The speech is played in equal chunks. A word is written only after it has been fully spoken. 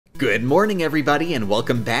Good morning, everybody, and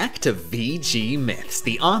welcome back to VG Myths,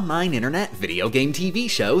 the online internet video game TV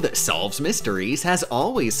show that solves mysteries, has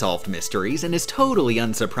always solved mysteries, and is totally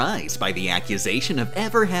unsurprised by the accusation of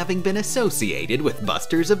ever having been associated with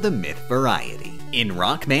busters of the myth variety. In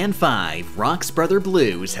Rockman 5, Rock's brother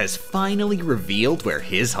Blues has finally revealed where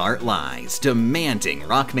his heart lies, demanding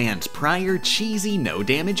Rockman's prior cheesy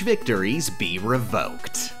no-damage victories be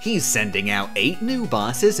revoked. He's sending out 8 new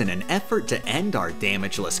bosses in an effort to end our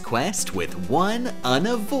damageless quest with one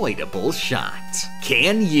unavoidable shot.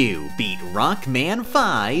 Can you beat Rockman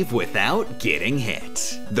 5 without getting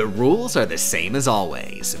hit? The rules are the same as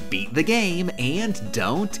always. Beat the game and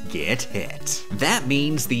don't get hit. That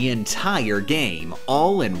means the entire game,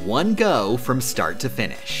 all in one go from start to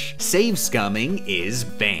finish. Save scumming is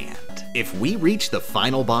banned. If we reach the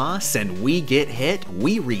final boss and we get hit,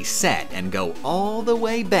 we reset and go all the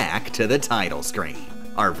way back to the title screen.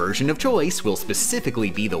 Our version of choice will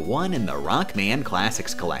specifically be the one in the Rockman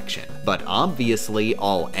Classics collection, but obviously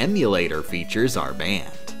all emulator features are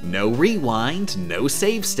banned. No rewind, no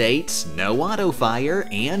save states, no auto-fire,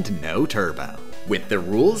 and no turbo. With the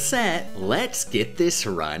rules set, let's get this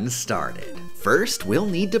run started. First, we'll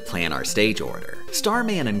need to plan our stage order.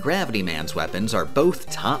 Starman and Gravity Man's weapons are both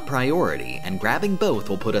top priority, and grabbing both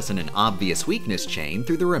will put us in an obvious weakness chain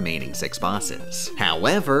through the remaining 6 bosses.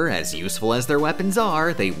 However, as useful as their weapons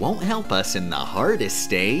are, they won't help us in the hardest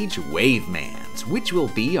stage, Wave Man's, which will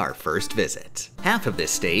be our first visit. Half of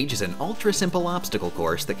this stage is an ultra simple obstacle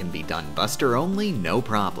course that can be done buster only, no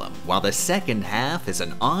problem, while the second half is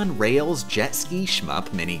an on-rails jet ski shmup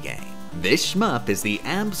minigame. This shmup is the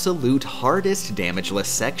absolute hardest damageless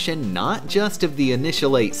section, not just of the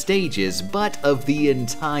initial 8 stages, but of the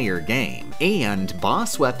entire game. And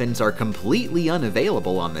boss weapons are completely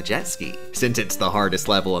unavailable on the jet ski. Since it's the hardest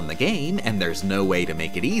level in the game, and there's no way to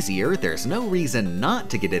make it easier, there's no reason not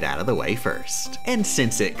to get it out of the way first. And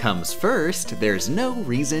since it comes first, there's no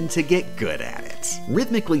reason to get good at it.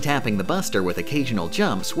 Rhythmically tapping the buster with occasional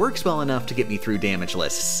jumps works well enough to get me through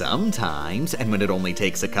damageless sometimes, and when it only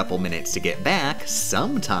takes a couple minutes to get back,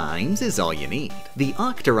 sometimes is all you need. The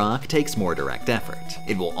Octorok takes more direct effort.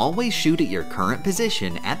 It will always shoot at your current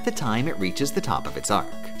position at the time it reaches the top of its arc.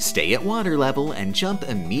 Stay at water level and jump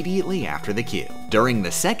immediately after the cue. During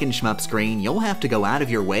the second shmup screen, you'll have to go out of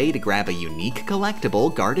your way to grab a unique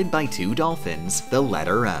collectible guarded by 2 dolphins, the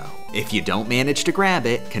letter O. If you don't manage to grab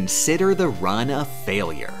it, consider the run a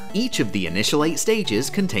failure. Each of the initial 8 stages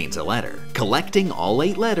contains a letter. Collecting all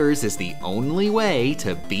 8 letters is the only way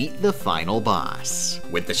to beat the final boss.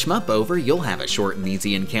 With the shmup over, you'll have a short and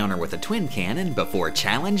easy encounter with a twin cannon before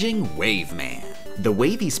challenging Wave Man. The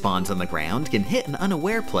wavy spawns on the ground can hit an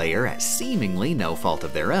unaware player at seemingly no fault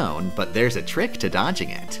of their own, but there's a trick to dodging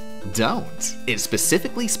it. Don't. It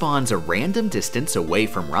specifically spawns a random distance away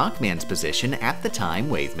from Rockman's position at the time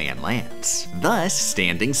Wave Man lands. Thus,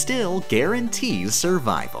 standing still guarantees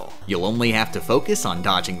survival. You'll only have to focus on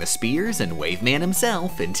dodging the spears and Wave Man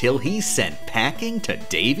himself until he's sent packing to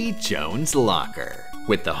Davy Jones' locker.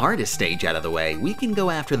 With the hardest stage out of the way, we can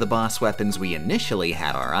go after the boss weapons we initially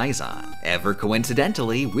had our eyes on. Ever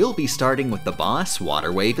coincidentally, we'll be starting with the boss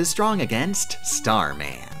Waterwave is strong against,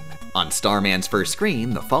 Starman. On Starman's first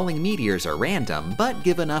screen, the falling meteors are random, but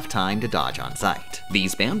give enough time to dodge on sight.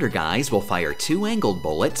 These bounder guys will fire 2 angled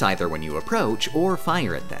bullets either when you approach or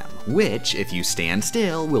fire at them, which, if you stand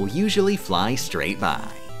still, will usually fly straight by.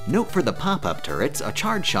 Note for the pop-up turrets, a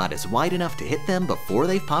charge shot is wide enough to hit them before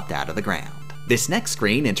they've popped out of the ground. This next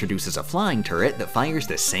screen introduces a flying turret that fires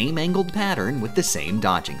the same angled pattern with the same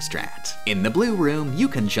dodging strat. In the blue room, you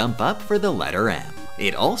can jump up for the letter M.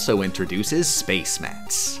 It also introduces Space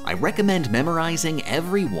Mets. I recommend memorizing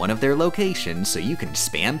every one of their locations so you can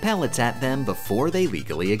spam pellets at them before they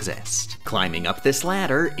legally exist. Climbing up this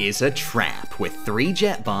ladder is a trap with 3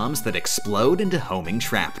 jet bombs that explode into homing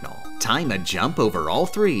shrapnel. Time a jump over all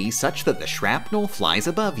 3 such that the shrapnel flies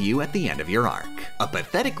above you at the end of your arc. A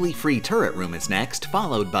pathetically free turret room is next,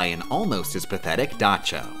 followed by an almost as pathetic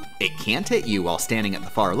dacho. It can't hit you while standing at the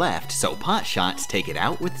far left, so pot shots take it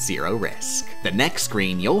out with 0 risk. The next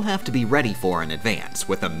screen you'll have to be ready for in advance,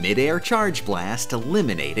 with a mid-air charge blast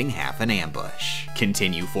eliminating half an ambush.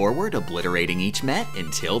 Continue forward, obliterating each Met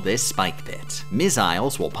until this spike pit.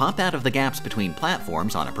 Missiles will pop out of the gaps between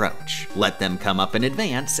platforms on approach. Let them come up in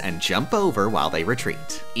advance and jump over while they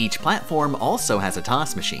retreat. Each platform also has a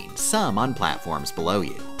toss machine, some on platforms below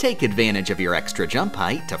you. Take advantage of your extra jump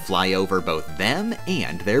height to fly over both them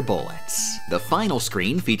and their bullets. The final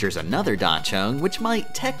screen features another dachong which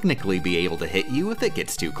might technically be able to hit you if it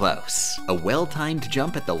gets too close. A well-timed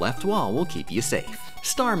jump at the left wall will keep you safe.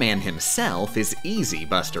 Starman himself is easy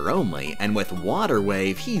buster only, and with Water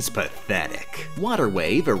Wave he's pathetic. Water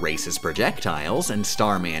Wave erases projectiles, and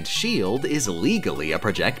Starman's shield is legally a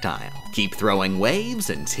projectile. Keep throwing waves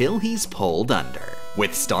until he's pulled under.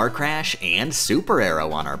 With Star Crash and Super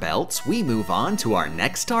Arrow on our belts, we move on to our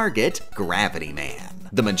next target, Gravity Man.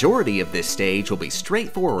 The majority of this stage will be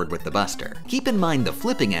straightforward with the buster. Keep in mind the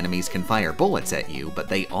flipping enemies can fire bullets at you, but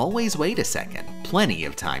they always wait a second. Plenty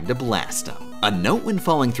of time to blast them. A note when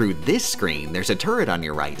falling through this screen, there's a turret on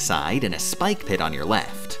your right side and a spike pit on your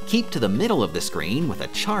left. Keep to the middle of the screen with a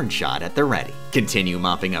charge shot at the ready. Continue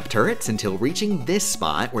mopping up turrets until reaching this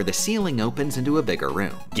spot where the ceiling opens into a bigger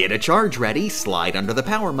room. Get a charge ready, slide under the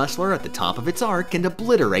power muscler at the top of its arc, and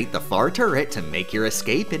obliterate the far turret to make your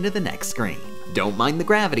escape into the next screen. Don't mind the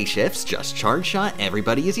gravity shifts, just charge shot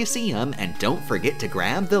everybody as you see them, and don't forget to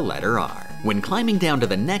grab the letter R. When climbing down to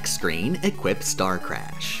the next screen, equip Star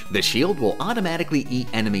Crash. The shield will automatically eat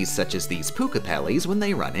enemies such as these Pukapellis when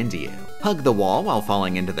they run into you. Hug the wall while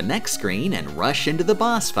falling into the next screen and rush into the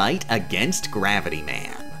boss fight against Gravity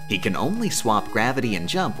Man. He can only swap gravity and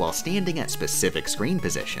jump while standing at specific screen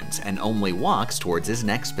positions, and only walks towards his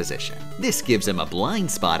next position. This gives him a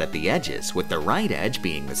blind spot at the edges, with the right edge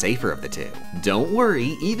being the safer of the two. Don't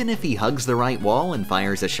worry, even if he hugs the right wall and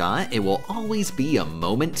fires a shot, it will always be a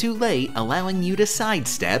moment too late, allowing you to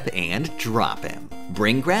sidestep and drop him.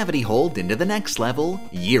 Bring Gravity Hold into the next level,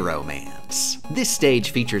 Euromance. This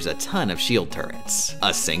stage features a ton of shield turrets.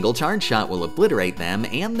 A single charge shot will obliterate them,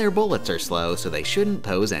 and their bullets are slow, so they shouldn't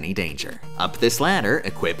pose any danger. Up this ladder,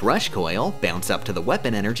 equip Rush Coil, bounce up to the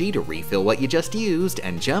weapon energy to refill what you just used,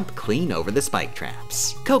 and jump clean over the spike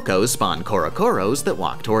traps. Cocos spawn Korokoros that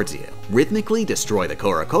walk towards you. Rhythmically destroy the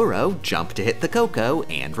Korokoro, jump to hit the Coco,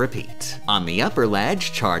 and repeat. On the upper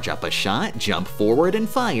ledge, charge up a shot, jump forward and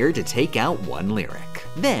fire to take out one lyric.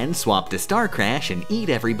 Then swap to Star Crash and eat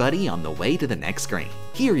everybody on the way to the next screen.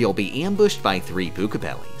 Here you'll be ambushed by 3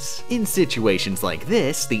 Pukapellis. In situations like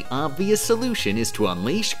this, the obvious solution is to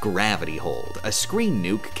unleash Gravity Hold, a screen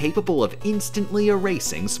nuke capable of instantly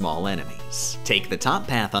erasing small enemies. Take the top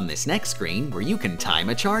path on this next screen, where you can time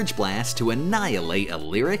a charge blast to annihilate a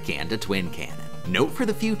lyric and a twin cannon. Note for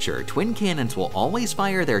the future, twin cannons will always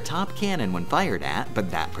fire their top cannon when fired at, but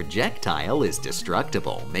that projectile is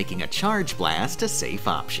destructible, making a charge blast a safe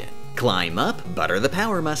option. Climb up, butter the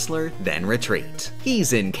power muscler, then retreat.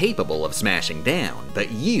 He's incapable of smashing down, but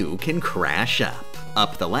you can crash up.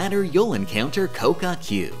 Up the ladder, you'll encounter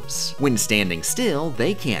Kokka-Qs. When standing still,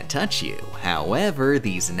 they can't touch you. However,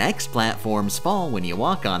 these next platforms fall when you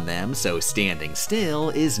walk on them, so standing still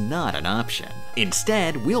is not an option.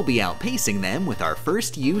 Instead, we'll be outpacing them with our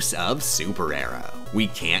first use of Super Arrow. We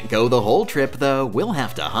can't go the whole trip though, we'll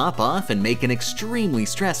have to hop off and make an extremely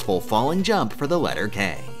stressful falling jump for the letter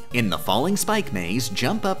K. In the falling spike maze,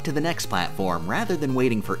 jump up to the next platform rather than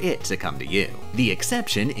waiting for it to come to you. The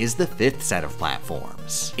exception is the 5th set of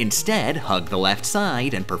platforms. Instead, hug the left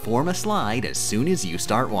side and perform a slide as soon as you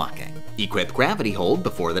start walking. Equip Gravity Hold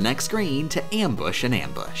before the next screen to ambush an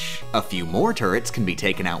ambush. A few more turrets can be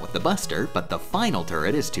taken out with the buster, but the final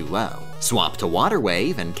turret is too low. Swap to Water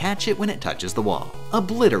Wave and catch it when it touches the wall.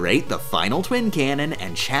 Obliterate the final twin cannon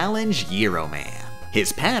and challenge Euroman.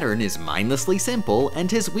 His pattern is mindlessly simple, and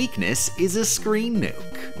his weakness is a screen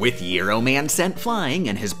nuke. With Euroman sent flying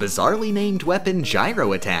and his bizarrely named weapon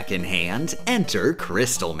Gyro Attack in hand, enter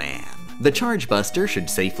Crystal Man. The Charge Buster should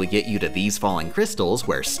safely get you to these falling crystals,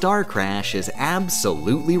 where Star Crash is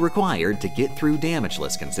absolutely required to get through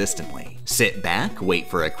damageless consistently. Sit back, wait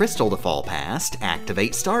for a crystal to fall past,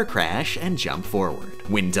 activate Star Crash, and jump forward.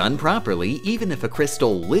 When done properly, even if a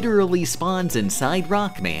crystal literally spawns inside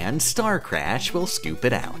Rockman, Star Crash will scoop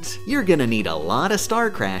it out. You're gonna need a lot of Star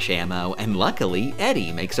Crash ammo, and luckily,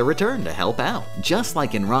 Eddie makes a return to help out. Just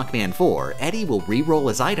like in Rockman 4, Eddie will re-roll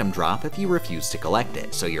his item drop if you refuse to collect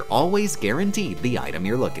it, so you're always guaranteed the item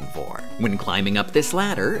you're looking for. When climbing up this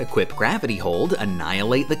ladder, equip Gravity Hold,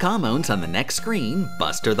 annihilate the commons on the next screen,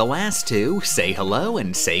 buster the last 2, say hello,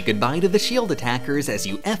 and say goodbye to the shield attackers as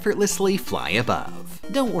you effortlessly fly above.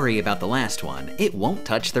 Don't worry about the last one, it won't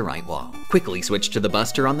touch the right wall. Quickly switch to the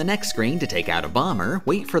buster on the next screen to take out a bomber,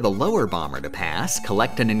 wait for the lower bomber to pass,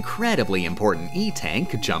 collect an incredibly important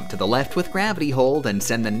E-tank, jump to the left with Gravity Hold, and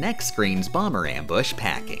send the next screen's bomber ambush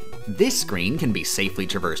packing. This screen can be safely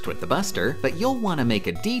traversed with the buster, but you'll want to make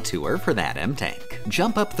a detour for that M-tank.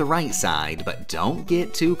 Jump up the right side, but don't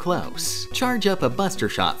get too close. Charge up a buster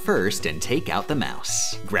shot first and take out the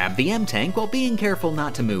mouse. Grab the M-tank while being careful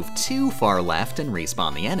not to move too far left and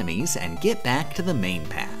respawn the enemies, and get back to the main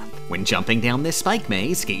path. When jumping down this spike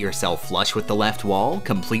maze, get yourself flush with the left wall,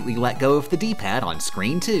 completely let go of the D-pad on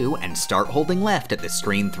screen 2, and start holding left at the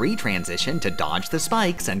screen 3 transition to dodge the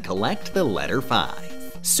spikes and collect the letter 5.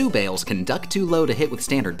 Sue bales can duck too low to hit with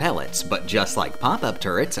standard pellets, but just like pop-up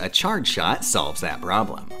turrets, a charge shot solves that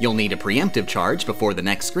problem. You'll need a preemptive charge before the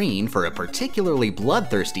next screen for a particularly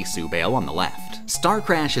bloodthirsty Sue bale on the left. Star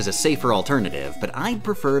Crash is a safer alternative, but I'd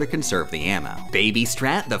prefer to conserve the ammo. Baby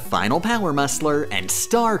Strat, the final power muscler, and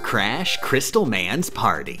Star Crash, Crystal Man's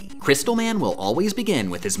party. Crystal Man will always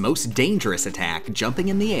begin with his most dangerous attack, jumping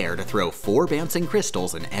in the air to throw 4 bouncing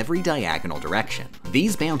crystals in every diagonal direction.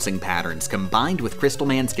 These bouncing patterns, combined with Crystal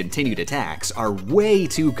Man's continued attacks, are way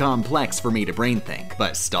too complex for me to brain think,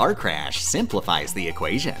 but Star Crash simplifies the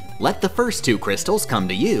equation. Let the first 2 crystals come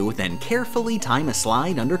to you, then carefully time a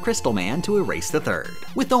slide under Crystal Man to erase the third.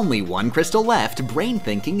 With only 1 crystal left, brain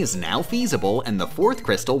thinking is now feasible, and the 4th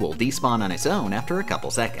crystal will despawn on its own after a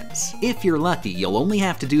couple seconds. If you're lucky, you'll only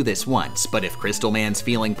have to do this once, but if Crystal Man's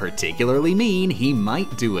feeling particularly mean, he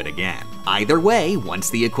might do it again. Either way, once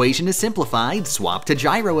the equation is simplified, swap to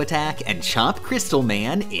Gyro Attack and chop Crystal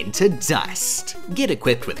Man into dust. Get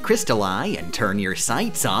equipped with Crystal Eye and turn your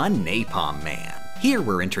sights on Napalm Man. Here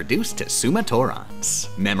we're introduced to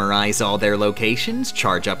Sumatorans. Memorize all their locations,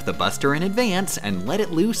 charge up the Buster in advance, and let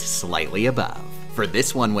it loose slightly above. For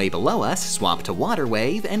this one way below us, swap to Water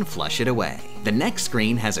Wave and flush it away. The next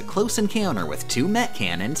screen has a close encounter with 2 Met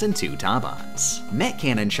Cannons and 2 Tabans. Met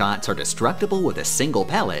Cannon shots are destructible with a single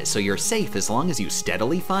pellet, so you're safe as long as you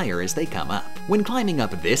steadily fire as they come up. When climbing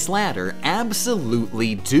up this ladder,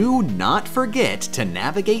 absolutely do not forget to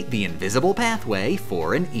navigate the invisible pathway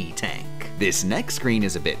for an E-Tank. This next screen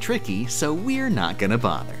is a bit tricky, so we're not gonna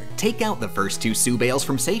bother. Take out the first 2 Sue bales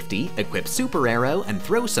from safety, equip Super Arrow, and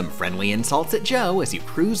throw some friendly insults at Joe as you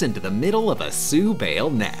cruise into the middle of a Sue bale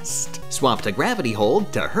nest. Swap to Gravity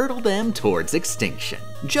Hold to hurtle them towards extinction.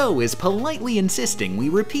 Joe is politely insisting we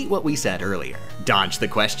repeat what we said earlier. Dodge the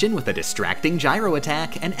question with a distracting Gyro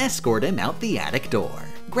Attack and escort him out the attic door.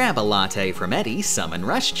 Grab a latte from Eddie, summon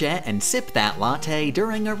Rush Jet, and sip that latte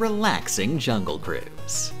during a relaxing jungle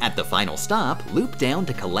cruise. At the final stop, loop down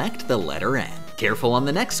to collect the letter N. Careful on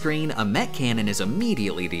the next screen, a Met Cannon is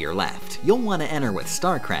immediately to your left. You'll want to enter with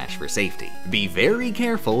Star Crash for safety. Be very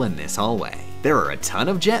careful in this hallway. There are a ton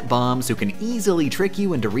of jet bombs who can easily trick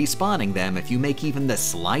you into respawning them if you make even the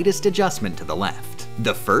slightest adjustment to the left.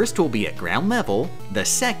 The first will be at ground level, the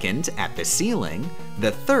second at the ceiling,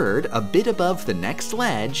 the third a bit above the next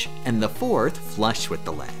ledge, and the fourth flush with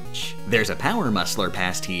the ledge. There's a power muscler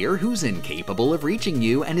past here who's incapable of reaching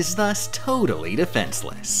you and is thus totally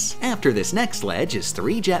defenseless. After this next ledge is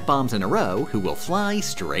 3 jet bombs in a row who will fly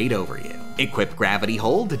straight over you. Equip Gravity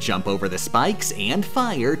Hold to jump over the spikes and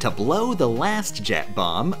fire to blow the last jet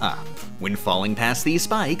bomb up. When falling past these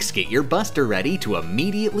spikes, get your Buster ready to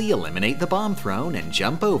immediately eliminate the bomb thrown and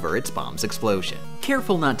jump over its bomb's explosion.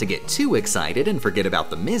 Careful not to get too excited and forget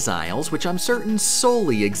about the missiles, which I'm certain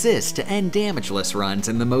solely exist to end damageless runs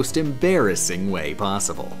in the most embarrassing way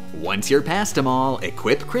possible. Once you're past them all,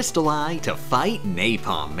 equip Crystal Eye to fight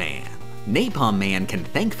Napalm Man. Napalm Man can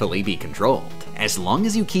thankfully be controlled. As long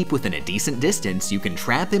as you keep within a decent distance, you can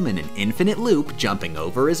trap him in an infinite loop, jumping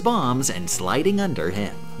over his bombs and sliding under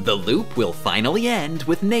him. The loop will finally end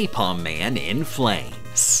with Napalm Man in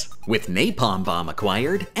flames. With Napalm Bomb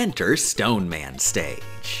acquired, enter Stone Man stage.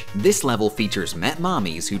 This level features Met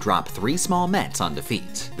Mommies who drop 3 small Mets on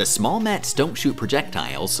defeat. The small Mets don't shoot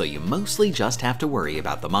projectiles, so you mostly just have to worry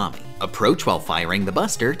about the mommy. Approach while firing the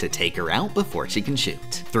Buster to take her out before she can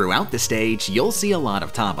shoot. Throughout the stage, you'll see a lot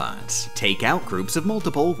of Tabans. Take out groups of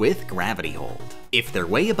multiple with Gravity Hold. If they're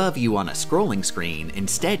way above you on a scrolling screen,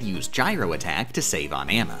 instead use Gyro Attack to save on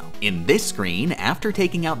ammo. In this screen, after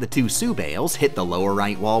taking out the 2 Sue bales, hit the lower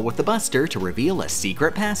right wall with the Buster to reveal a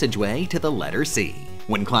secret passageway to the letter C.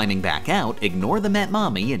 When climbing back out, ignore the Met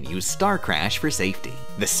Mommy and use Star Crash for safety.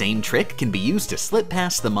 The same trick can be used to slip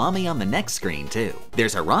past the mommy on the next screen too.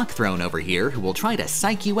 There's a rock thrown over here who will try to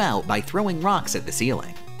psych you out by throwing rocks at the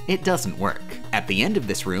ceiling. It doesn't work. At the end of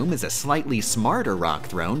this room is a slightly smarter rock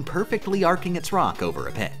thrown, perfectly arcing its rock over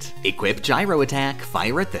a pit. Equip Gyro Attack,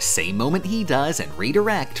 fire at the same moment he does, and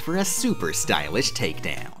redirect for a super stylish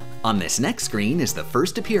takedown. On this next screen is the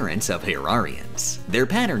first appearance of Herarians. Their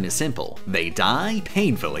pattern is simple. They die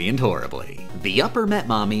painfully and horribly. The upper Met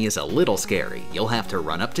Mommy is a little scary. You'll have to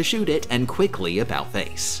run up to shoot it and quickly about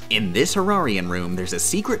face. In this Herarian room, there's a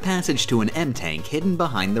secret passage to an M-Tank hidden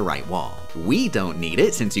behind the right wall. We don't need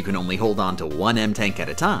it since you can only hold on to 1 M-Tank at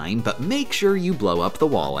a time, but make sure you blow up the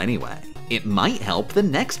wall anyway. It might help the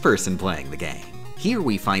next person playing the game. Here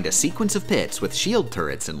we find a sequence of pits with shield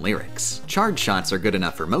turrets and lyrics. Charge shots are good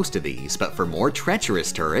enough for most of these, but for more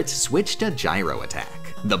treacherous turrets, switch to gyro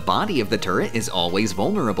attack. The body of the turret is always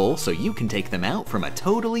vulnerable, so you can take them out from a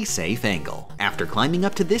totally safe angle. After climbing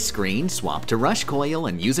up to this screen, swap to Rush Coil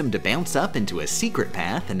and use him to bounce up into a secret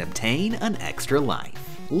path and obtain an extra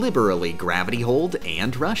life. Liberally gravity hold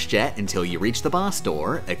and rush jet until you reach the boss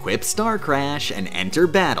door, equip Star Crash, and enter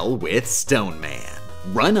battle with Stone Man.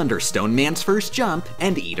 Run under Stone Man's first jump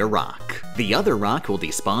and eat a rock. The other rock will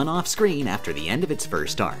despawn off screen after the end of its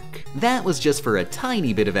first arc. That was just for a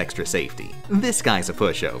tiny bit of extra safety. This guy's a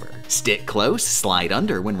pushover. Stick close, slide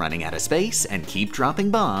under when running out of space, and keep dropping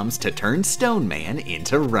bombs to turn Stone Man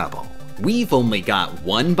into rubble. We've only got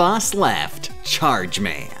one boss left, Charge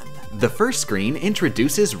Man. The first screen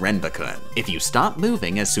introduces Renbakun. If you stop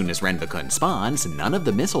moving as soon as Renbakun spawns, none of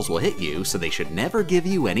the missiles will hit you, so they should never give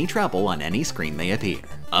you any trouble on any screen they appear.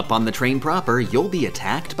 Up on the train proper, you'll be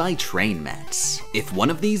attacked by train mets. If one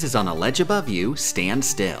of these is on a ledge above you, stand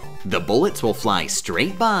still. The bullets will fly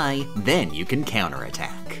straight by, then you can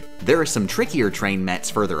counterattack. There are some trickier train mets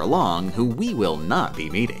further along who we will not be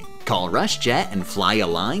meeting. Call Rush Jet and fly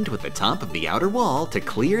aligned with the top of the outer wall to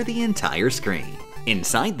clear the entire screen.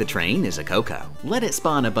 Inside the train is a Coco. Let it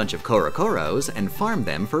spawn a bunch of Korokoros and farm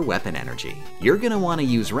them for weapon energy. You're gonna want to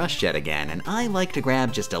use Rush Jet again, and I like to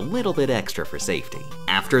grab just a little bit extra for safety.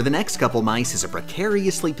 After the next couple mice is a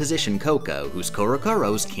precariously positioned Coco whose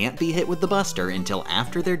Korokoros can't be hit with the Buster until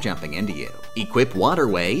after they're jumping into you. Equip Water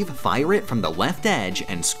Wave, fire it from the left edge,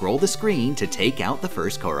 and scroll the screen to take out the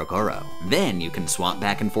first Korokoro. Then you can swap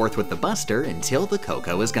back and forth with the Buster until the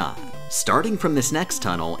Coco is gone. Starting from this next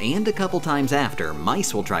tunnel and a couple times after,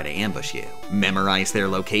 mice will try to ambush you. Memorize their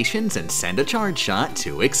locations and send a charge shot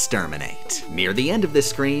to exterminate. Near the end of this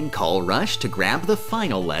screen, call Rush to grab the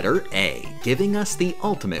final letter A, giving us the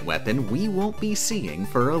ultimate weapon we won't be seeing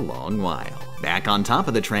for a long while. Back on top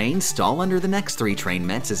of the train, stall under the next 3 train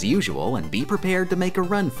mets as usual and be prepared to make a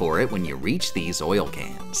run for it when you reach these oil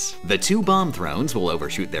cans. The 2 bomb thrones will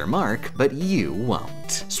overshoot their mark, but you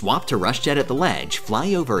won't. Swap to Rush Jet at the ledge,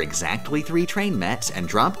 fly over exactly 3 train mets, and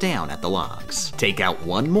drop down at the logs. Take out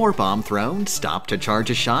 1 more bomb throne, stop to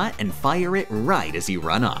charge a shot, and fire it right as you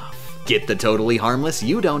run off. Get the totally harmless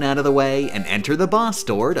Udon out of the way, and enter the boss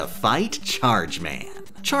door to fight Charge Man.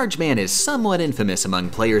 Charge Man is somewhat infamous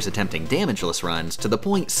among players attempting damageless runs, to the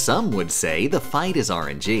point some would say the fight is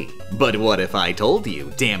RNG. But what if I told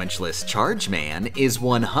you damageless Charge Man is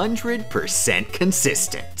 100%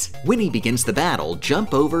 consistent? When he begins the battle,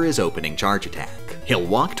 jump over his opening charge attack. He'll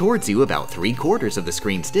walk towards you about 3/4 of the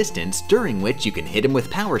screen's distance, during which you can hit him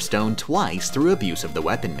with Power Stone twice through abuse of the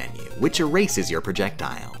weapon menu, which erases your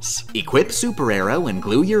projectiles. Equip Super Arrow and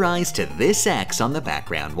glue your eyes to this X on the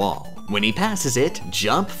background wall. When he passes it,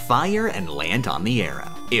 jump, fire, and land on the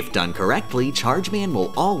arrow. If done correctly, Charge Man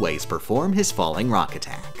will always perform his falling rock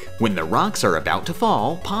attack. When the rocks are about to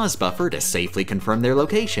fall, pause buffer to safely confirm their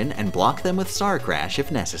location and block them with Star Crash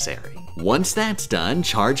if necessary. Once that's done,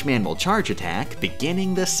 Charge Man will charge attack,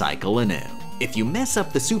 beginning the cycle anew. If you mess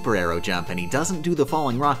up the super arrow jump and he doesn't do the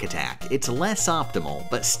falling rock attack, it's less optimal,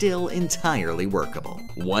 but still entirely workable.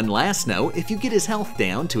 One last note, if you get his health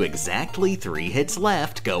down to exactly 3 hits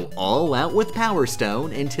left, go all out with Power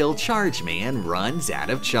Stone until Charge Man runs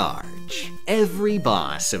out of charge. Every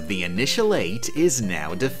boss of the initial 8 is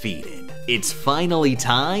now defeated. It's finally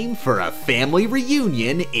time for a family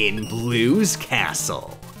reunion in Blue's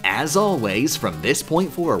Castle. As always, from this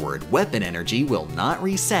point forward, weapon energy will not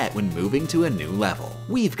reset when moving to a new level.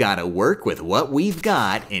 We've gotta work with what we've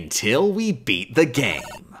got until we beat the game.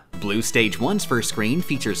 Blue Stage 1's first screen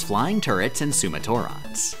features flying turrets and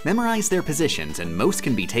Sumatorons. Memorize their positions and most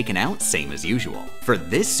can be taken out same as usual. For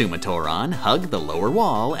this Sumatoron, hug the lower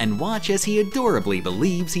wall and watch as he adorably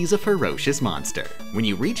believes he's a ferocious monster. When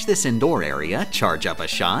you reach this indoor area, charge up a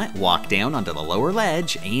shot, walk down onto the lower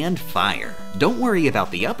ledge, and fire. Don't worry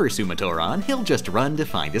about the upper Sumatoron, he'll just run to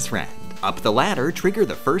find his friend. Up the ladder, trigger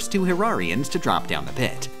the first 2 Hirarians to drop down the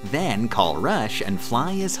pit. Then call Rush and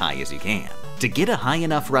fly as high as you can. To get a high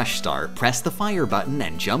enough rush start, press the fire button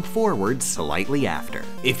and jump forward slightly after.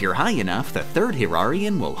 If you're high enough, the 3rd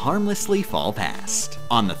Hirarian will harmlessly fall past.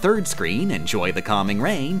 On the 3rd screen, enjoy the calming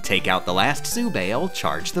rain, take out the last Subail,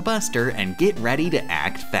 charge the Buster, and get ready to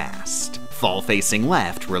act fast. Fall facing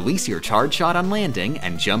left, release your charge shot on landing,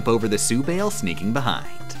 and jump over the Subail sneaking behind.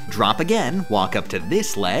 Drop again, walk up to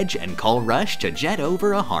this ledge, and call Rush to jet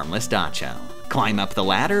over a harmless Dachshund. Climb up the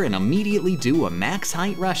ladder and immediately do a max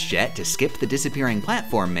height rush jet to skip the disappearing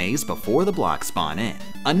platform maze before the blocks spawn in.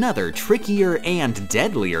 Another trickier and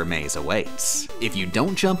deadlier maze awaits. If you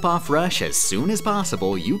don't jump off rush as soon as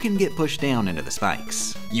possible, you can get pushed down into the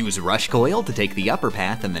spikes. Use rush coil to take the upper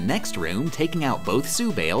path in the next room, taking out both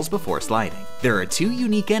Sue bales before sliding. There are two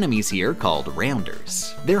unique enemies here called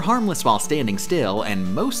rounders. They're harmless while standing still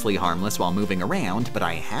and mostly harmless while moving around, but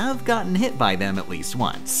I have gotten hit by them at least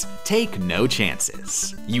once. Take no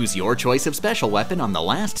chances. Use your choice of special weapon on the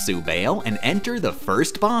last Sue bale and enter the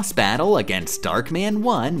first boss battle against Darkman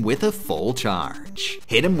 1 with a full charge.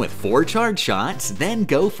 Hit him with 4 charge shots, then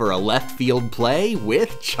go for a left field play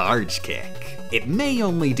with Charge Kick. It may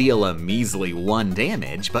only deal a measly 1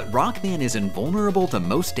 damage, but Rockman is invulnerable to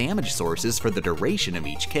most damage sources for the duration of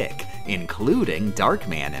each kick, including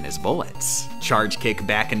Darkman and his bullets. Charge Kick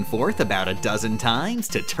back and forth about a dozen times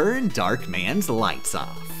to turn Darkman's lights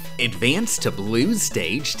off. Advance to Blue's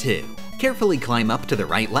Stage 2. Carefully climb up to the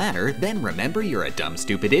right ladder, then remember you're a dumb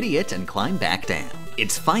stupid idiot and climb back down.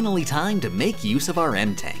 It's finally time to make use of our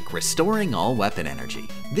M-Tank, restoring all weapon energy.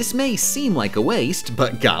 This may seem like a waste,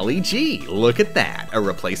 but golly gee, look at that! A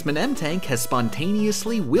replacement M-Tank has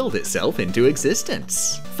spontaneously willed itself into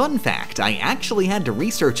existence. Fun fact, I actually had to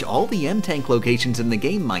research all the M-Tank locations in the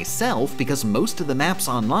game myself because most of the maps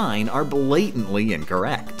online are blatantly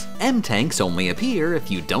incorrect. M-Tanks only appear if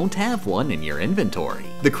you don't have one in your inventory.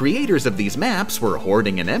 The creators of these maps were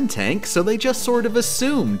hoarding an M-Tank, so they just sort of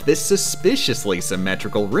assumed this suspiciously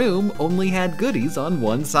symmetrical room only had goodies on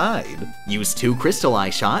one side. Use 2 crystal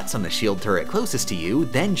eye shots on the shield turret closest to you,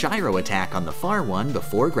 then gyro attack on the far one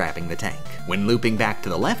before grabbing the tank. When looping back to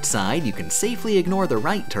the left side, you can safely ignore the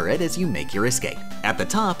right turret as you make your escape. At the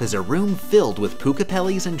top is a room filled with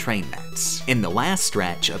Pukapellis and train mets. In the last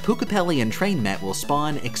stretch, a Pukapelli and train met will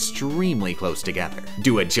spawn extremely close together.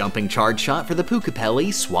 Do a jumping charge shot for the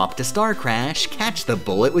Pukapelli, swap to Star Crash, catch the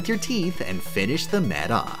bullet with your teeth, and finish the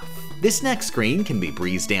met off. This next screen can be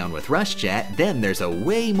breezed down with Rush Jet, then there's a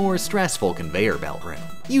way more stressful conveyor belt room.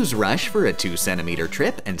 Use Rush for a 2 cm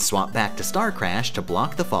trip and swap back to Star Crash to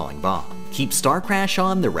block the falling bomb. Keep Star Crash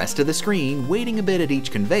on the rest of the screen, waiting a bit at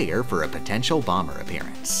each conveyor for a potential bomber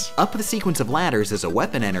appearance. Up the sequence of ladders is a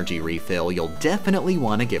weapon energy refill you'll definitely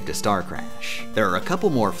want to give to Star Crash. There are a couple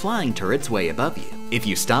more flying turrets way above you. If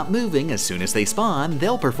you stop moving as soon as they spawn,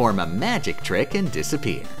 they'll perform a magic trick and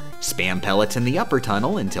disappear. Spam pellets in the upper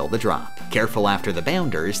tunnel until the drop. Careful after the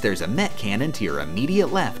bounders, there's a Met cannon to your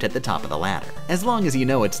immediate left at the top of the ladder. As long as you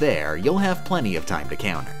know it's there, you'll have plenty of time to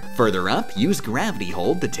counter. Further up, use Gravity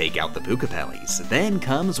Hold to take out the Pukapellis. Then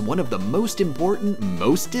comes one of the most important,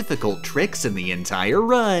 most difficult tricks in the entire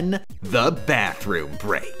run, the bathroom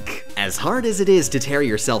break. As hard as it is to tear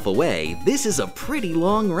yourself away, this is a pretty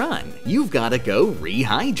long run. You've gotta go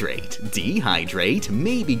rehydrate, dehydrate,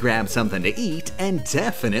 maybe grab something to eat, and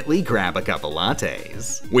definitely grab a couple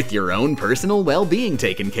lattes. With your own personal well-being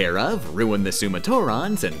taken care of, ruin the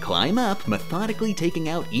Sumatorons and climb up, methodically taking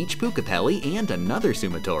out each Pukapelli and another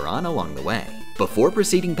Sumatoron along the way. Before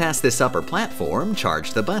proceeding past this upper platform,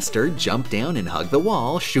 charge the Buster, jump down and hug the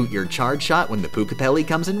wall, shoot your charge shot when the Pukapelli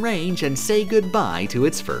comes in range, and say goodbye to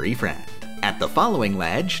its furry friend. At the following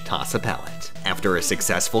ledge, toss a pellet. After a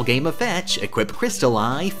successful game of fetch, equip Crystal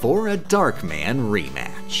Eye for a Darkman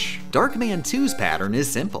rematch. Darkman 2's pattern is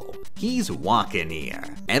simple. He's walking here.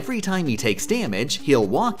 Every time he takes damage, he'll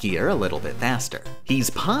walk here a little bit faster. He's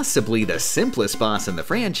possibly the simplest boss in the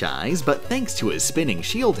franchise, but thanks to his spinning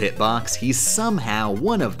shield hitbox, he's somehow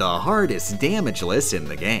one of the hardest damage lists in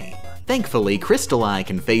the game. Thankfully, Crystal Eye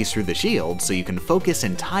can phase through the shield, so you can focus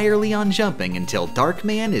entirely on jumping until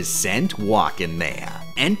Darkman is sent walking there.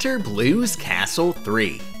 Enter Blue's Castle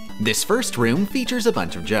 3. This first room features a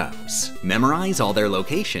bunch of Joes. Memorize all their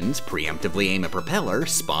locations, preemptively aim a propeller,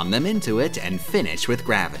 spawn them into it, and finish with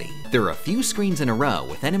gravity. There are a few screens in a row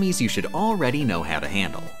with enemies you should already know how to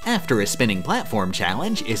handle. After a spinning platform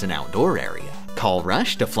challenge is an outdoor area. Call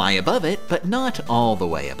Rush to fly above it, but not all the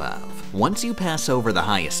way above. Once you pass over the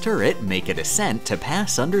highest turret, make a descent to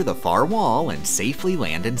pass under the far wall and safely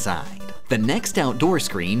land inside. The next outdoor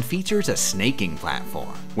screen features a snaking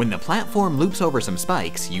platform. When the platform loops over some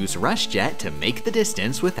spikes, use Rush Jet to make the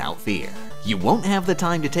distance without fear. You won't have the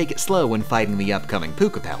time to take it slow when fighting the upcoming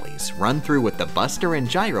Pukapellis. Run through with the Buster and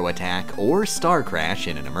Gyro Attack or Star Crash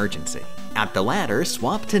in an emergency. At the ladder,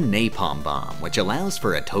 swap to Napalm Bomb, which allows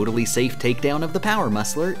for a totally safe takedown of the Power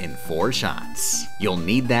Muscler in 4 shots. You'll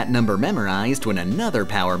need that number memorized when another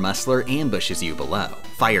Power Muscler ambushes you below.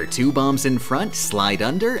 Fire 2 bombs in front, slide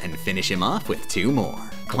under, and finish him off with 2 more.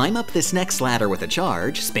 Climb up this next ladder with a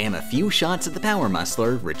charge, spam a few shots at the Power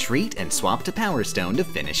Muscler, retreat, and swap to Power Stone to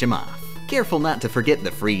finish him off. Careful not to forget the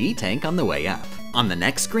free E-Tank on the way up. On the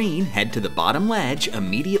next screen, head to the bottom ledge,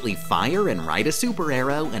 immediately fire and ride a super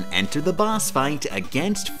arrow, and enter the boss fight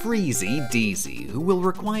against Freezy Deezy, who will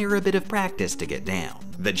require a bit of practice to get down.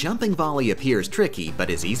 The jumping volley appears tricky, but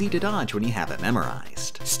is easy to dodge when you have it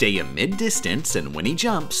memorized. Stay a mid-distance, and when he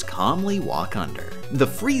jumps, calmly walk under. The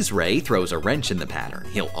freeze ray throws a wrench in the pattern.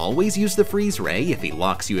 He'll always use the freeze ray if he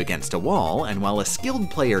locks you against a wall, and while a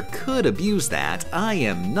skilled player could abuse that, I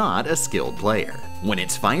am not a skilled player. When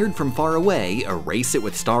it's fired from far away, erase it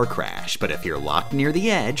with Star Crash, but if you're locked near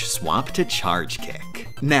the edge, swap to Charge Kick.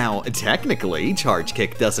 Now, technically, Charge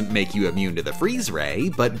Kick doesn't make you immune to the freeze ray,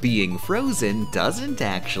 but being frozen doesn't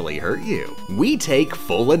actually hurt you. We take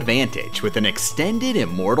full advantage with an extended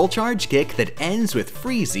immortal Charge Kick that ends with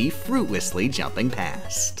Freezy fruitlessly jumping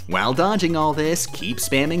past. While dodging all this, keep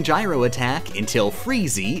spamming Gyro Attack until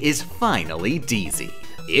Freezy is finally Deezy.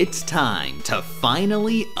 It's time to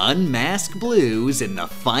finally unmask Blues in the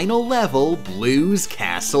final level, Blues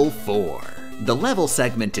Castle 4. The level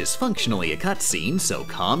segment is functionally a cutscene, so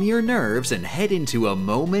calm your nerves and head into a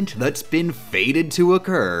moment that's been fated to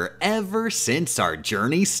occur ever since our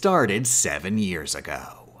journey started 7 years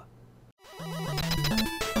ago.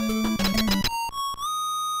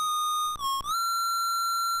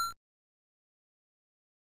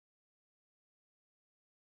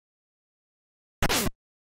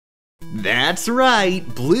 That's right,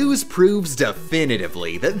 Blues proves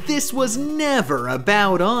definitively that this was never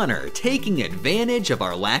about honor taking advantage of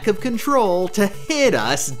our lack of control to hit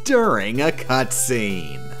us during a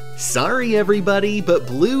cutscene. Sorry everybody, but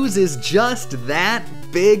Blues is just that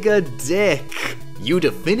big a dick. You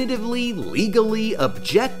definitively, legally,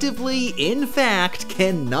 objectively, in fact,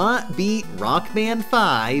 cannot beat Rockman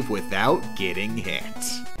 5 without getting hit.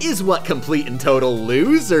 Is what complete and total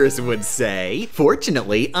losers would say.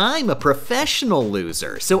 Fortunately, I'm a professional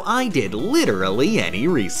loser, so I did literally any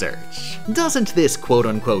research. Doesn't this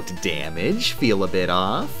quote-unquote damage feel a bit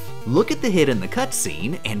off? Look at the hit in the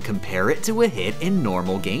cutscene and compare it to a hit in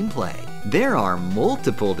normal gameplay. There are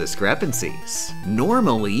multiple discrepancies.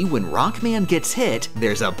 Normally, when Rockman gets hit,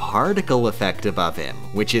 there's a particle effect above him,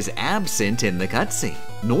 which is absent in the cutscene.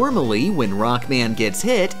 Normally, when Rockman gets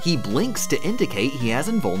hit, he blinks to indicate he has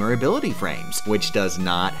invulnerability frames, which does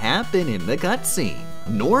not happen in the cutscene.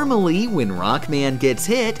 Normally, when Rockman gets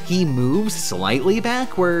hit, he moves slightly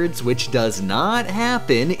backwards, which does not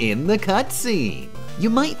happen in the cutscene. You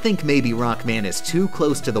might think maybe Rockman is too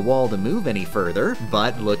close to the wall to move any further,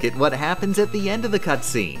 but look at what happens at the end of the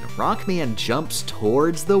cutscene. Rockman jumps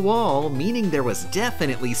towards the wall, meaning there was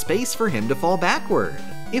definitely space for him to fall backward.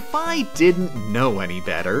 If I didn't know any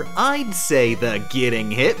better, I'd say the getting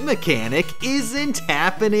hit mechanic isn't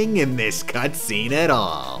happening in this cutscene at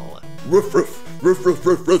all. Ruff ruff, ruff ruff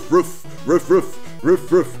ruff ruff ruff, ruff ruff,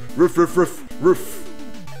 ruff ruff, ruff ruff ruff,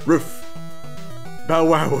 ruff, ruff. Bow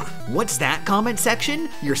wow. What's that comment section?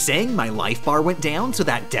 You're saying my life bar went down, so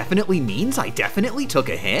that definitely means I definitely took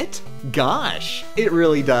a hit? Gosh, it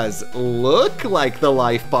really does look like the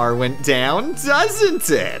life bar went down, doesn't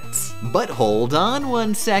it? But hold on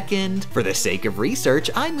one second. For the sake of research,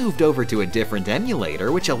 I moved over to a different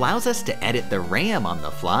emulator, which allows us to edit the RAM on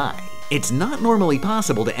the fly. It's not normally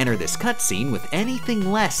possible to enter this cutscene with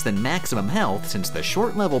anything less than maximum health, since the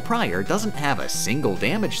short level prior doesn't have a single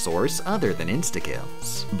damage source other than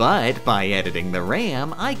insta-kills. But by editing the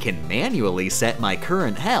RAM, I can manually set my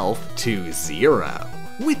current health to 0.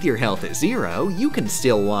 With your health at 0, you can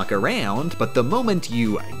still walk around, but the moment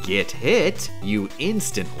you get hit, you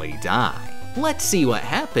instantly die. Let's see what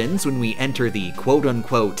happens when we enter the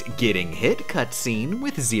quote-unquote getting hit cutscene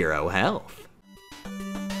with 0 health.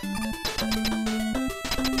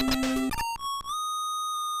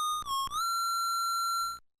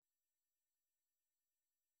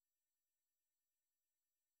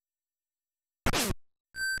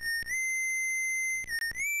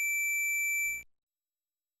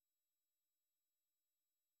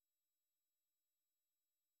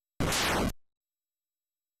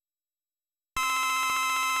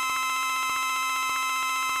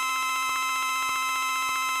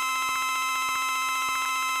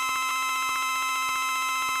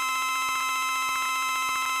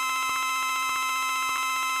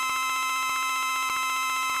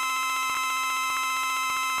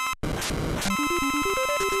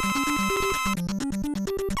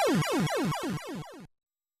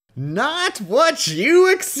 Not what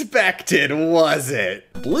you expected, was it?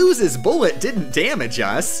 Blues' bullet didn't damage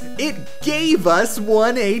us, it gave us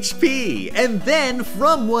 1 HP, and then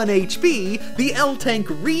from 1 HP, the L-Tank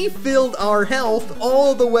refilled our health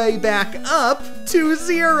all the way back up to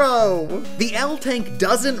 0! The L-Tank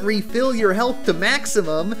doesn't refill your health to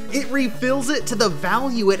maximum, it refills it to the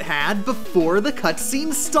value it had before the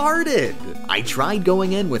cutscene started! I tried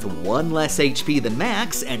going in with 1 less HP than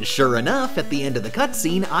max, and sure enough, at the end of the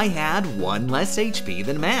cutscene, I had 1 less HP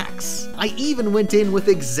than max. I even went in with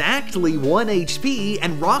exactly 1 HP,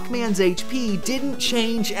 and Rockman's HP didn't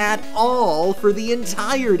change at all for the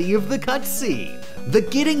entirety of the cutscene. The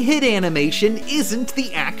getting hit animation isn't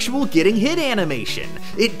the actual getting hit animation.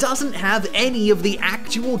 It doesn't have any of the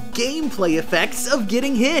actual gameplay effects of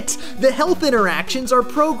getting hit. The health interactions are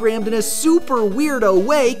programmed in a super weirdo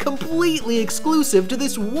way, completely exclusive to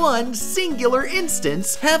this one singular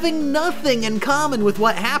instance, having nothing in common with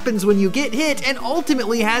what happens when you get hit and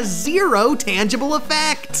ultimately has 0 tangible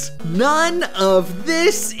effect. None of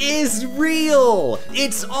this is real.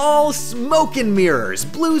 It's all smoke and mirrors.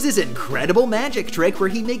 Blues' incredible magic trick where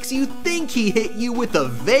he makes you think he hit you with a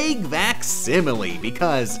vague facsimile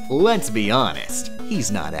because, let's be honest,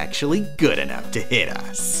 he's not actually good enough to hit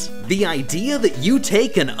us. The idea that you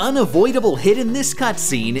take an unavoidable hit in this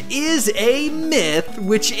cutscene is a myth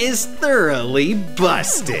which is thoroughly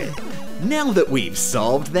busted. Now that we've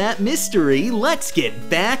solved that mystery, let's get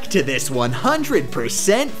back to this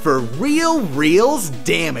 100% for reals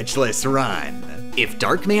damageless run. If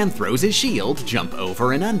Darkman throws his shield, jump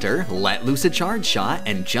over and under, let loose a charge shot,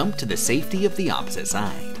 and jump to the safety of the opposite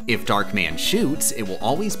side. If Darkman shoots, it will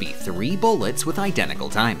always be 3 bullets with identical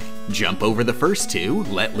timing. Jump over the first 2,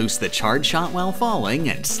 let loose the charge shot while falling,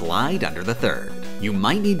 and slide under the third. You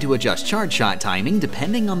might need to adjust charge shot timing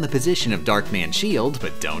depending on the position of Darkman's shield,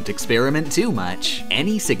 but don't experiment too much.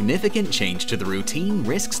 Any significant change to the routine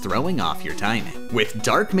risks throwing off your timing. With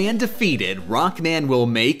Darkman defeated, Rockman will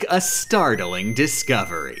make a startling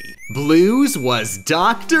discovery. Blues was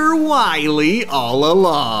Dr. Wily all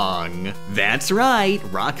along. That's right,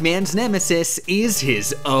 Rockman's nemesis is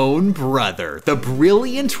his own brother, the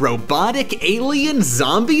brilliant robotic alien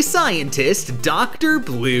zombie scientist, Dr.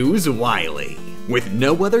 Blues Wily. With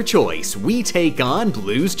no other choice, we take on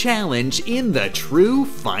Blues' challenge in the true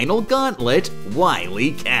final gauntlet,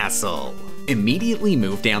 Wily Castle. Immediately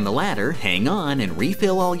move down the ladder, hang on, and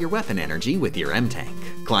refill all your weapon energy with your M-Tank.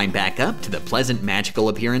 Climb back up to the pleasant magical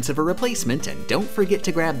appearance of a replacement, and don't forget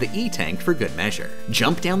to grab the E-Tank for good measure.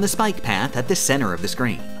 Jump down the spike path at the center of the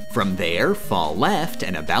screen. From there, fall left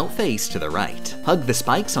and about face to the right. Hug the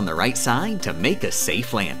spikes on the right side to make a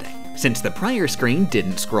safe landing. Since the prior screen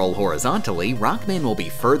didn't scroll horizontally, Rockman will be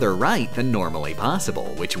further right than normally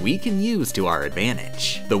possible, which we can use to our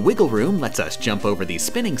advantage. The wiggle room lets us jump over these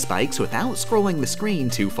spinning spikes without scrolling the screen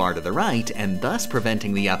too far to the right, and thus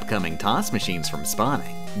preventing the upcoming toss machines from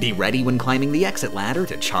spawning. Be ready when climbing the exit ladder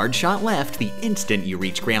to charge shot left the instant you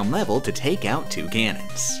reach ground level to take out 2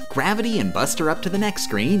 cannons. Gravity and Buster up to the next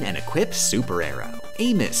screen and equip Super Arrow.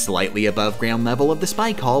 Aim it slightly above ground level of the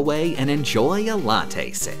spike hallway and enjoy a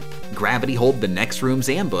latte sip. Gravity hold the next room's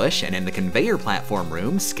ambush, and in the conveyor platform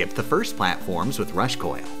room, skip the first platforms with Rush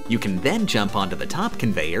Coil. You can then jump onto the top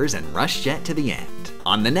conveyors and rush jet to the end.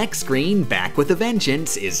 On the next screen, back with a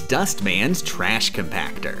vengeance, is Dustman's Trash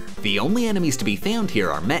Compactor. The only enemies to be found here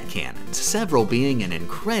are Met Cannons, several being in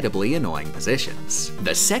incredibly annoying positions.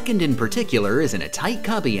 The second in particular is in a tight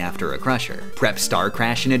cubby after a crusher. Prep Star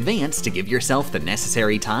Crash in advance to give yourself the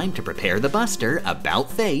necessary time to prepare the Buster, about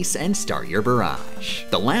face, and start your barrage.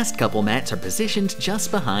 The last couple mats are positioned just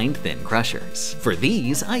behind thin crushers. For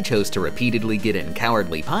these, I chose to repeatedly get in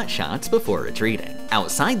cowardly pot shots before retreating.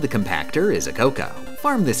 Outside the compactor is a Coco.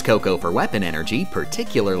 Farm this Coco for weapon energy,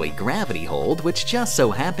 particularly Gravity Hold, which just so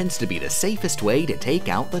happens to be the safest way to take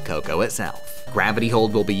out the Coco itself. Gravity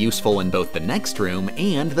Hold will be useful in both the next room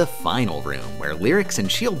and the final room, where Lyrics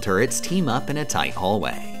and Shield turrets team up in a tight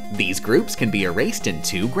hallway. These groups can be erased in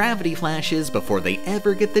 2 gravity flashes before they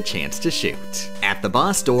ever get the chance to shoot. At the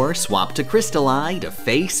boss door, swap to Crystal Eye to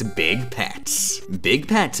face Big Pets. Big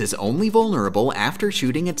Pets is only vulnerable after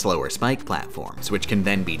shooting its lower spike platforms, which can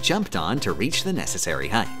then be jumped on to reach the necessary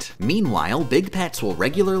height. Meanwhile, Big Pets will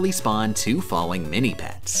regularly spawn 2 falling Mini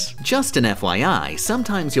Pets. Just an FYI,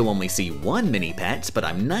 sometimes you'll only see 1 Mini Pets, but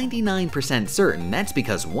I'm 99% certain that's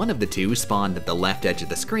because one of the 2 spawned at the left edge of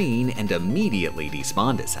the screen and immediately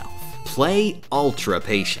despawned itself. Play ultra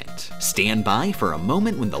patient. Stand by for a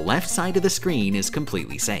moment when the left side of the screen is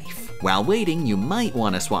completely safe. While waiting, you might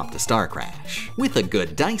want to swap to Star Crash. With a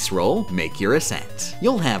good dice roll, make your ascent.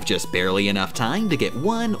 You'll have just barely enough time to get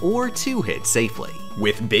 1 or 2 hits safely.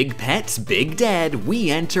 With Big Pets, Big Dead, we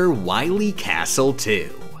enter Wily Castle 2.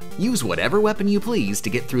 Use whatever weapon you please to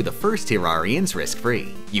get through the first Terrarians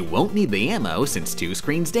risk-free. You won't need the ammo since 2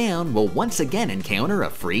 screens down will once again encounter a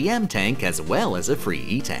free M-Tank as well as a free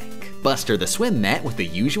E-Tank. Buster the Swim Met with the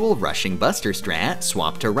usual rushing Buster strat,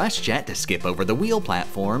 swap to Rush Jet to skip over the wheel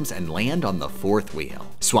platforms and land on the 4th wheel.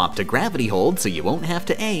 Swap to Gravity Hold so you won't have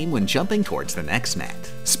to aim when jumping towards the next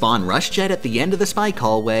Met. Spawn Rush Jet at the end of the Spike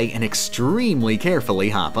hallway and extremely carefully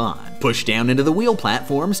hop on. Push down into the wheel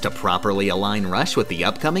platforms to properly align Rush with the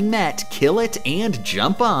upcoming Met, kill it, and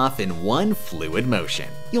jump off in one fluid motion.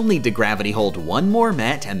 You'll need to Gravity Hold 1 more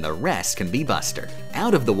Met and the rest can be Buster.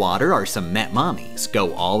 Out of the water are some Met mommies.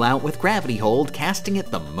 Go all out with Gravity Hold, casting it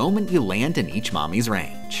the moment you land in each mommy's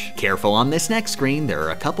range. Careful on this next screen, there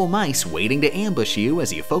are a couple mice waiting to ambush you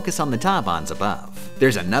as you focus on the Tabons above.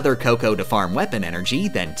 There's another Coco to farm weapon energy,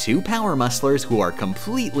 then 2 power musclers who are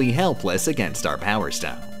completely helpless against our power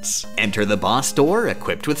stones. Enter the boss door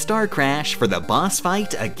equipped with Star Crash for the boss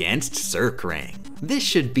fight against Cirque Ring. This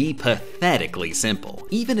should be pathetically simple.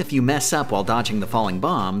 Even if you mess up while dodging the falling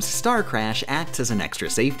bombs, Star Crash acts as an extra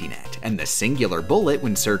safety net, and the singular bullet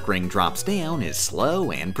when Cirque Ring drops down is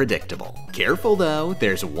slow and predictable. Careful though,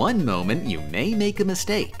 there's one moment you may make a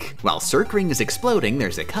mistake. While Cirque Ring is exploding,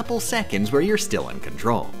 there's a couple seconds where you're still in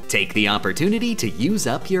control. Take the opportunity to use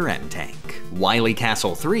up your M-Tank. Wily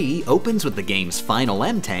Castle 3 opens with the game's final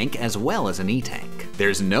M-Tank as well as an E-Tank.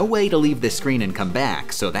 There's no way to leave this screen and come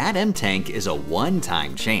back, so that M-Tank is a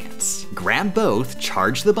one-time chance. Grab both,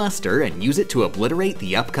 charge the Buster, and use it to obliterate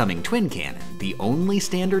the upcoming Twin Cannon, the only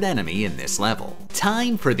standard enemy in this level.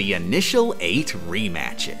 Time for the initial 8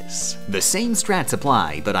 rematches. The same strats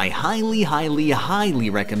apply, but I highly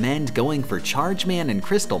recommend going for Charge Man and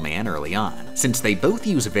Crystal Man early on. Since they both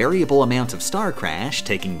use variable amounts of Star Crash,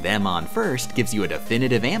 taking them on first gives you a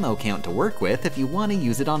definitive ammo count to work with if you want to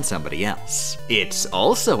use it on somebody else. It's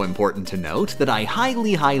also important to note that I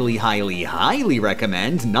highly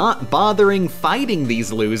recommend not bothering fighting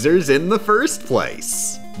these losers in the first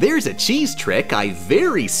place. There's a cheese trick I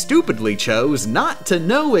very stupidly chose not to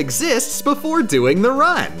know exists before doing the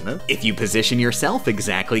run. If you position yourself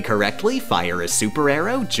exactly correctly, fire a super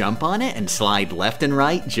arrow, jump on it, and slide left and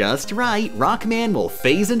right just right, Rockman will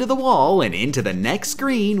phase into the wall and into the next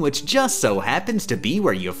screen, which just so happens to be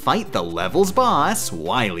where you fight the level's boss,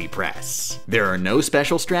 Wily Press. There are no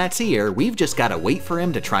special strats here, we've just gotta wait for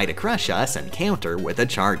him to try to crush us and counter with a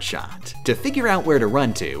charge shot. To figure out where to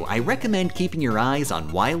run to, I recommend keeping your eyes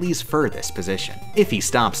on Wily's furthest position. If he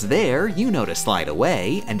stops there, you know to slide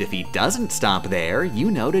away, and if he doesn't stop there,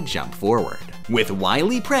 you know to jump forward. With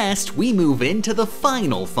Wily pressed, we move into the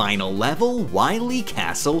final level, Wily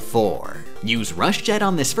Castle 4. Use Rush Jet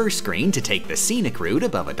on this first screen to take the scenic route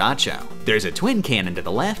above a Dacho. There's a twin cannon to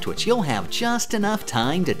the left which you'll have just enough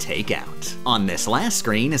time to take out. On this last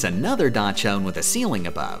screen is another Dachon with a ceiling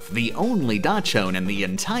above, the only Dachon in the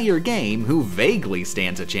entire game who vaguely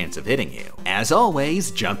stands a chance of hitting you. As always,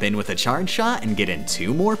 jump in with a charge shot and get in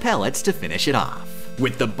 2 more pellets to finish it off.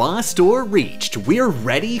 With the boss door reached, we're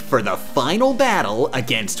ready for the final battle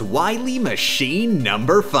against Wily Machine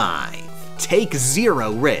number 5. Take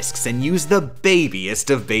 0 risks and use the babiest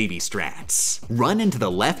of baby strats. Run into the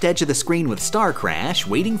left edge of the screen with Star Crash,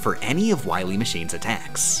 waiting for any of Wily Machine's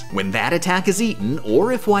attacks. When that attack is eaten,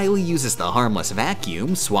 or if Wily uses the harmless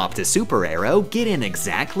vacuum, swap to Super Arrow, get in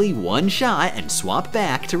exactly 1 shot, and swap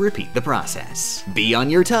back to repeat the process. Be on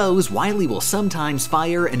your toes, Wily will sometimes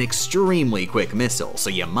fire an extremely quick missile, so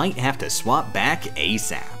you might have to swap back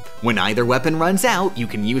ASAP. When either weapon runs out, you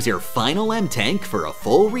can use your final M-Tank for a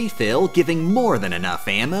full refill, giving more than enough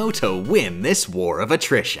ammo to win this war of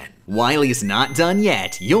attrition. Wily's not done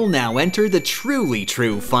yet, you'll now enter the truly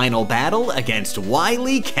true final battle against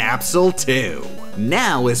Wily Capsule 2.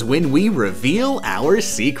 Now is when we reveal our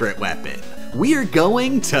secret weapon. We're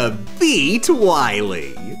going to beat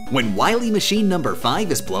Wily! When Wily Machine number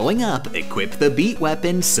 5 is blowing up, equip the beat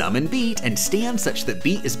weapon, summon beat, and stand such that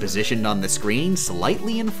beat is positioned on the screen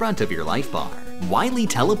slightly in front of your life bar. Wily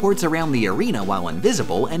teleports around the arena while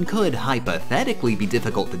invisible and could hypothetically be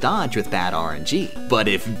difficult to dodge with bad RNG. But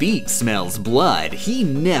if Beat smells blood, he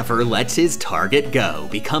never lets his target go,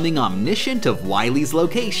 becoming omniscient of Wily's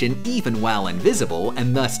location even while invisible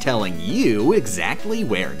and thus telling you exactly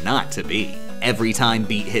where not to be. Every time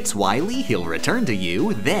Beat hits Wily, he'll return to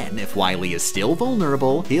you, then if Wily is still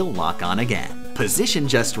vulnerable, he'll lock on again. Positioned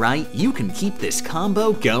just right, you can keep this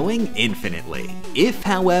combo going infinitely. If,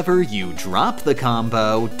 however, you drop the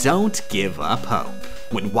combo, don't give up hope.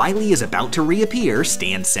 When Wily is about to reappear,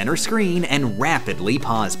 stand center screen and rapidly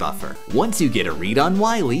pause buffer. Once you get a read on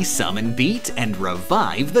Wily, summon Beat and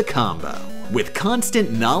revive the combo. With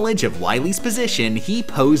constant knowledge of Wily's position, he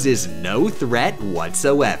poses no threat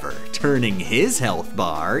whatsoever, turning his health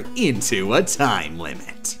bar into a time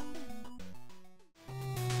limit.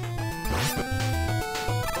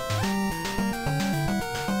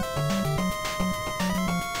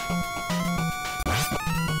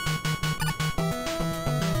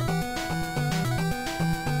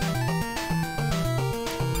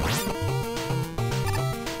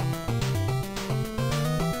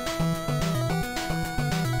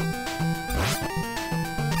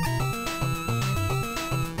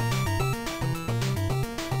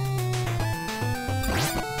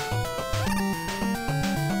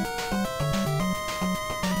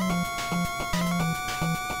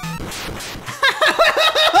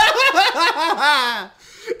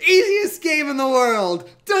 Easiest game in the world!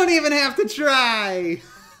 Don't even have to try!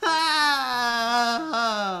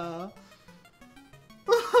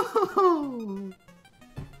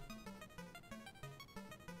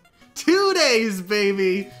 2 days,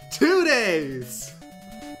 baby! 2 days!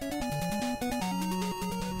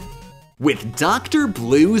 With Dr.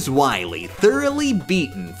 Blue's Wily thoroughly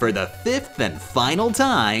beaten for the 5th and final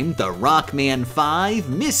time, the Rockman 5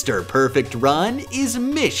 Mr. Perfect run is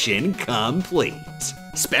mission complete.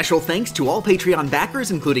 Special thanks to all Patreon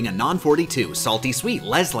backers, including Anon42, Salty Sweet,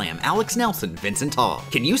 Leslam, Alex Nelson, Vincent Hall.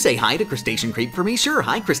 Can you say hi to Crustacean Creep for me? Sure,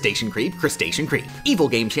 hi Crustacean Creep, Crustacean Creep. Evil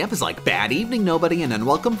Game Champ is like Bad Evening Nobody and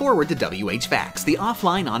Unwelcome Forward to GameFAQs, the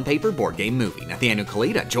offline on-paper board game movie. Nathaniel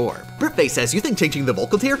Kalita, Jorb. Brittface says, you think changing the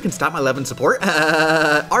vocal tier can stop my love and support?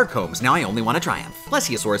 Arcombs, now I only want to triumph.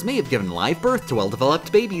 Plesiosaurs may have given live birth to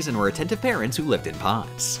well-developed babies and were attentive parents who lived in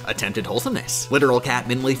pods. Attempted wholesomeness. Literal cat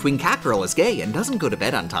Minleaf Wing Cat Girl is gay and doesn't go to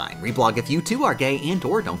bed on time. Reblog if you too are gay and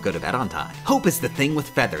or don't go to bed on time. Hope is the thing with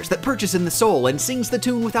feathers that perches in the soul and sings the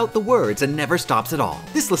tune without the words and never stops at all.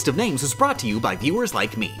 This list of names was brought to you by viewers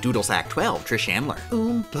like me. Doodlesack12, Trish Handler.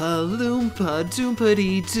 Oompa loompa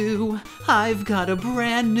doompity doo, I've got a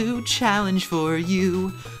brand new challenge for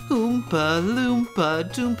you. Oompa loompa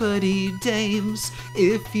doompity dames,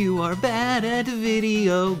 if you are bad at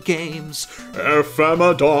video games.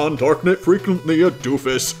 Ephemeron, darknet, frequently a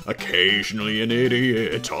doofus, occasionally an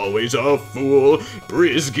idiot, always a fool.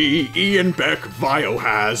 Brisgy, Ian Beck,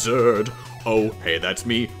 Biohazard. Oh, hey, that's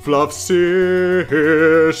me, Fluff System.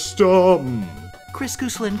 Chris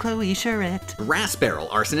Gooslin, Chloe Charette. Rasbarrel,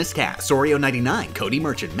 Arsonist Cat, Sorio99, Cody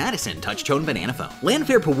Merchant, Madison, Touchstone Banana Phone,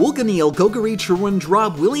 Landfair, Pawulganil, Gogari, Truan,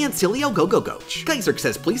 Drob, Williant, Cilio, Gogogoch. Kaiser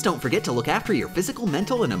says, please don't forget to look after your physical,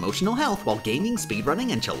 mental, and emotional health while gaming,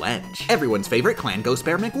 speedrunning, and challenge. Everyone's favorite Clan Ghost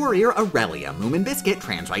Bear McWarrior, Aurelia, Moomin Biscuit,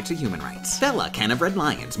 Trans Rights to Human Rights. Bella, Can of Red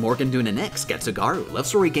Lions, Morgan Duna Nix, Getsugaru, Love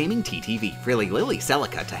Story Gaming, TTV, Frilly Lily,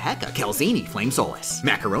 Celica, Taheka, Kelzini, Flame Solus.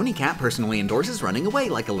 Macaroni Cat personally endorses running away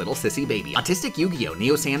like a little sissy baby. Autistic Yu-Gi-Oh!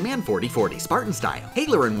 Neo Sandman 4040, Spartan Style.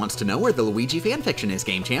 Hailerin wants to know where the Luigi fanfiction is,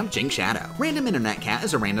 Game Champ, Jink Shadow. Random Internet Cat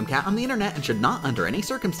is a random cat on the internet and should not under any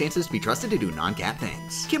circumstances be trusted to do non-cat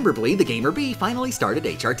things. Kimberly, the Gamer Bee, finally started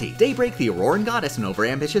HRT. Daybreak, the Auroran Goddess and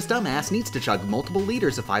overambitious dumbass, needs to chug multiple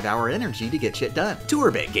liters of 5-hour energy to get shit done.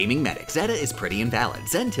 Tourbit, Gaming Medic, Zeta is pretty invalid,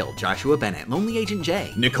 Zentil, Joshua Bennett, Lonely Agent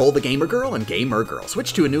J, Nicole the Gamer Girl and Gamer Girl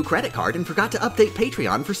switched to a new credit card and forgot to update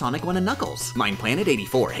Patreon for Sonic 1 and Knuckles. Mind Planet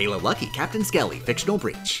 84, Halo Lucky, Captain Skelly, Fictional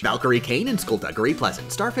Breach, Valkyrie Kane and Skullduggery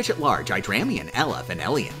Pleasant, Starfish at Large, Idramian, Ella, and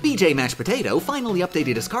Elian. BJ Mashed Potato finally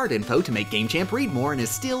updated his card info to make Game Champ read more and is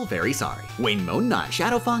still very sorry. Wayne Moan Nut,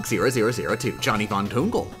 Shadow Fox 0002, Johnny Von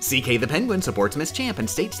Tungle, CK the Penguin supports Miss Champ and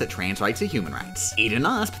states that trans rights are human rights. Eden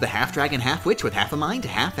Osp, the half-dragon, half-witch with half a mind,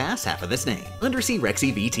 half-ass, half of this name. Undersea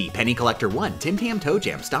Rexy VT, Penny Collector 1, Tim Tam Toe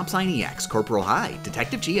Jam, Stop Sign EX, Corporal Hyde,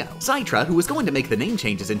 Detective Geo, Citra, who was going to make the name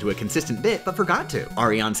changes into a consistent bit but forgot to.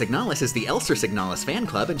 Arion Signalis is the Elser Signalis fan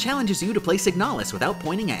club and challenges you to play Signalis without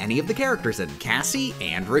pointing at any of the characters in Cassie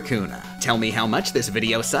and Raccoona. Tell me how much this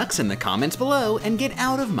video sucks in the comments below and get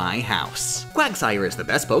out of my house. Quagsire is the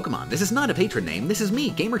best Pokemon. This is not a patron name, this is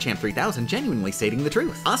me, GamerChamp3000, genuinely stating the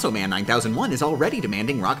truth. AssoMan9001 is already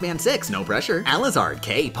demanding Rockman 6, no pressure. Alazard,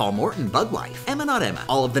 K, Paul Morton, Bugwife, Emma Not Emma.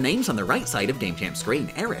 All of the names on the right side of GameChamp's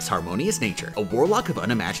screen. Eris, Harmonious Nature, a Warlock of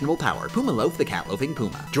Unimaginable Power, Puma Loaf the Cat Loafing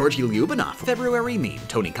Puma, Georgie Lyubimov, February Meme,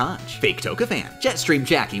 Tony Conch, Fake Toka fan. Jetstream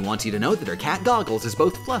Jackie wants you to know that her cat Goggles is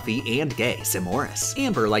both fluffy and gay, Simoris.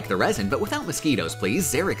 Amber like the resin, but without mosquitoes, please.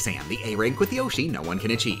 Zarixan, the A rank with Yoshi no one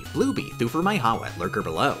can achieve. Bluebee, Thufer My Hawet, Lurker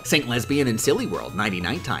Below. Saint Lesbian and Silly World,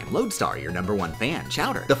 99 Time. Lodestar, your #1 fan.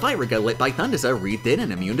 Chowder. The Fyriga lit by Thundaza, Reed Thin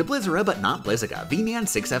and immune to Blizzara, but not Blizziga. V-Man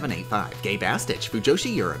 6785. Gay Bastich,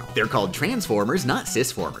 Fujoshi Urinal. They're called Transformers, not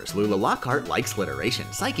Cisformers. Lula Lockhart likes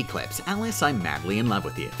alliteration. Psyche Clips. Alice, I'm madly in love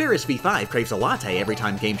with you. Ferris V5 craves a latte every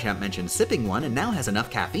time Game Champ mentions sipping one and now has enough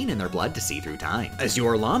caffeine in their blood to see through time.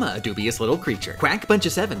 Azure Llama, a dubious little creature. Quack Bunch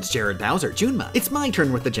of Sevens, Jared Bowser, Junma. It's my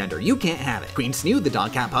turn with the gender, you can't have it. Queen Snood, the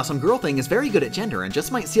dog cat possum girl thing is very good at gender and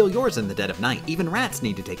just might steal yours in the dead of night. Even rats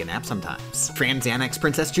need to take a nap sometimes. Transannex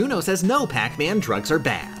Princess Juno says no, Pac-Man, drugs are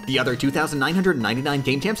bad. The other 2,999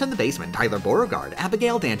 Game Champs in the basement, Tyler Beauregard,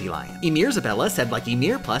 Abigail Dandelion. Emir Isabella said like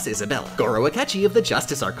Emir plus Isabella. Goro Akechi of the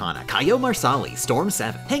Justice Arcana, Kaio Marsali, Storm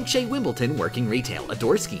 7. Hank Shea Wimbledon, working retail,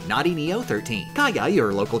 Adorsky, Naughty Neo 13. Kaya,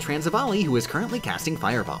 your local Transavali who is currently casting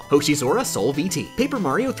Fireball. Hoshizora Soul VT. Paper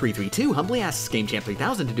Mario 332 humbly asks Game Champ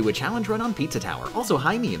 3000 to do a challenge run on Pizza Tower. Also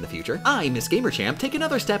hi me in the future. I, Miss Gamer Champ, take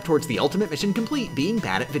another step towards the ultimate mission complete, being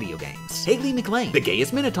bad at video games. Haley McLean, the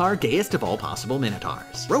gayest Minotaur, gayest of all possible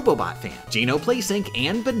Minotaurs. Robobot fan, Gino Playsync,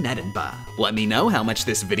 and Benedinba. Let me know how much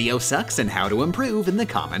this video sucks and how to improve in the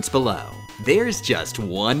comments below. There's just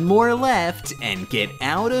one more left, and get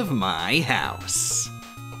out of my house.